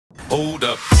Hold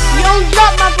up. Yo, what's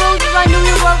up, my bros? I know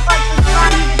you're well, but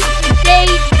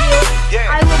today's video,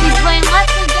 I will be playing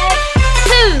Left 4 Dead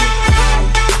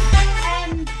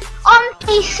 2. On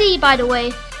PC, by the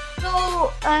way.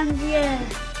 So, yeah.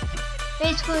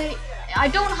 Basically, I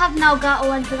don't have an Elgato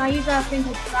or anything. I use a thing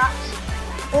called Fraps.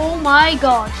 Oh my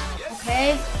god.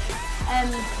 Okay. I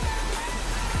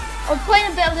was playing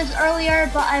a bit of this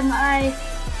earlier, but I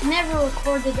never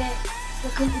recorded it. So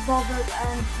I couldn't be bothered,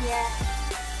 and yeah.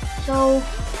 So,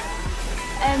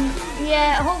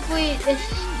 yeah, hopefully this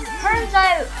turns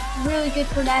out really good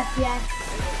for the FPS.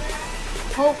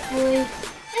 Hopefully.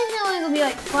 This is only going to be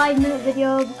like a 5-minute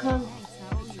video because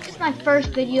it's my first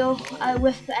video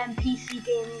with PC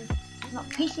gaming. Not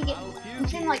PC gaming, I'm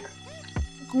saying like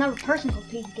another person called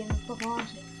PC gaming, fucking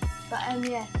honestly. But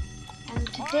yeah, and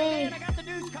today... I got the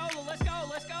news, Cola. Let's go,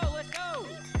 let's go, let's go!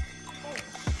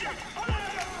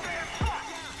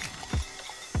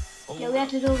 Yeah, we have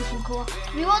to do some cool.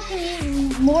 If you want to see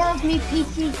more of me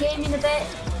PC gaming a bit,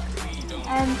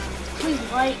 please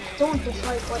like, don't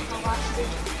dislike like my last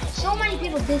video. So many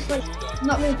people dislike,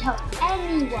 not really tell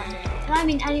anyone, and I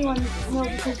mean anyone, no,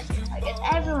 because like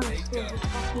everyone is still just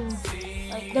fucking,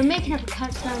 like they're making up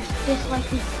accounts now,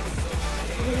 disliking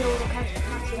the video with accounts that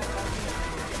can't see that.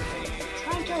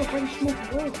 Try and kill a bunch of smoke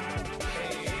blue.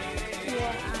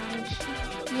 Yeah, and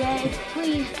yeah,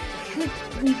 please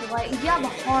leave a like. If you have a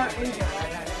heart, leave a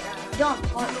like. If you don't have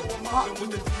a heart,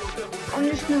 I'm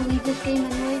just gonna leave this game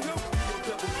anyway. I'm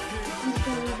just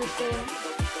gonna leave this game.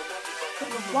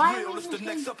 Why am I leaving this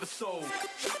game?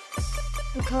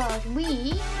 Because we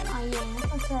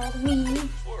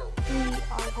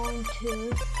are going to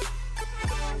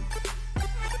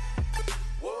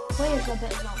play as a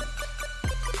bit of zombies.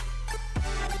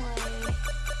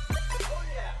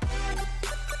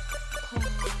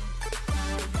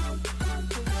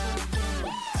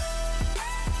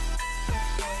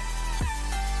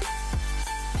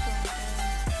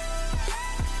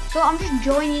 So I'm just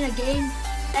joining a game,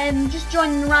 just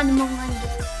joining a random online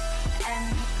game.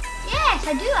 Yes,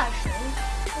 I do actually.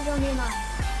 I'm joining online.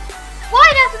 Why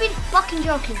do I have to be fucking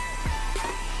joking?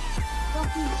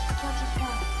 Fucking such a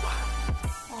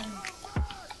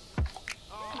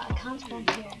I can't spawn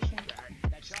here.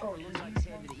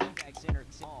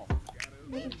 So.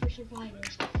 Waiting for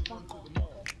survivors.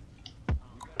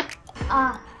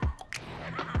 Fuck.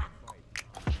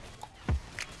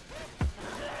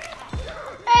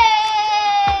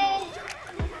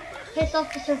 Piss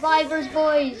off the survivors,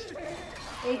 boys.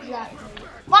 Exactly.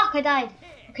 Fuck, I died.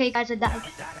 Okay, guys, I died.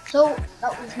 So,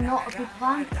 that was not a good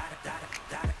plan.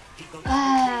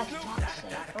 Fuck's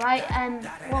sake. Right,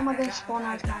 what am I going to spawn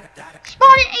as now?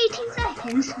 Spawn in 18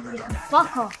 seconds? You can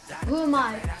fuck off. Who am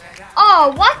I?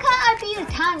 Oh, why can't I be a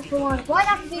tank for once? Why'd I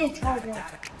have to be a target?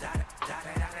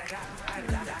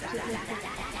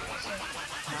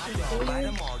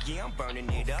 Yeah, I'm burning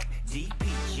it up.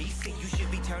 DPGC, you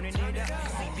should be turning it up.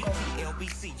 CBT,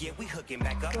 LBC, yeah, we hooking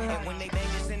back up. And when they bang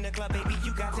us in the club, baby,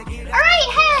 you got to get up.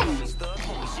 Alright, hen!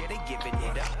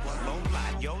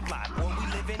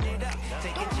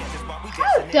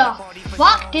 How the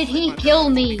fuck did he kill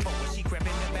me?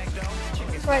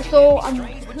 Right, so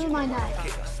who am I now?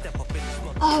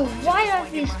 Oh, why do I have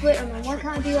to be a splitter, man? Why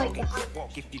can't I be like this?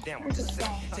 Where's this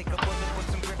guy?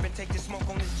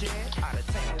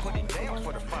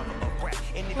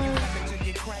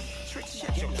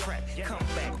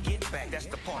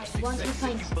 Once we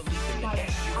find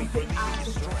spiders, I'm putting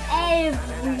acid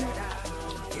everywhere.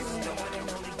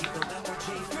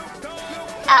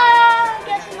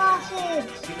 Get some acid!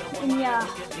 And yeah.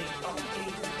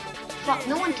 Fuck,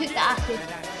 no one took the acid.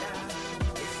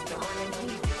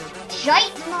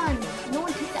 Shite, man! No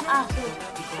one took the acid.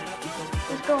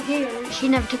 Let's go here. She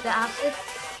never took the acid.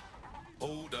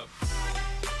 Hold up.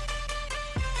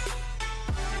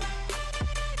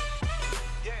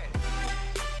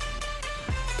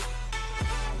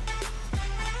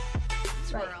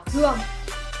 Right, who am I?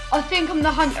 I think I'm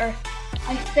the hunter.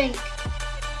 I think.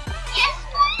 Yes,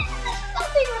 man! This is my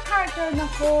favorite character in the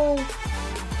whole.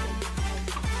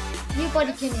 You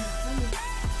body kill me.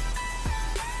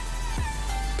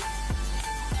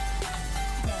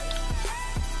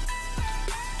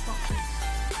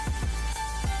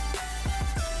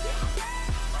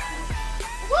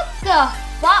 What the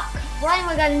fuck? Why am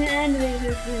I getting an end of the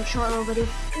video for a short little video?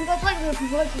 You guys like the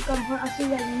video, if you guys want, I'll see you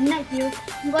guys in the next video.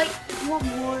 You guys want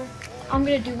more? I'm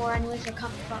gonna do more anyway, so I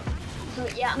can't be fucked. So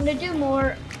yeah, I'm gonna do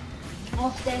more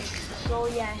of this. So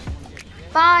yeah.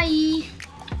 Bye.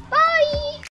 Bye.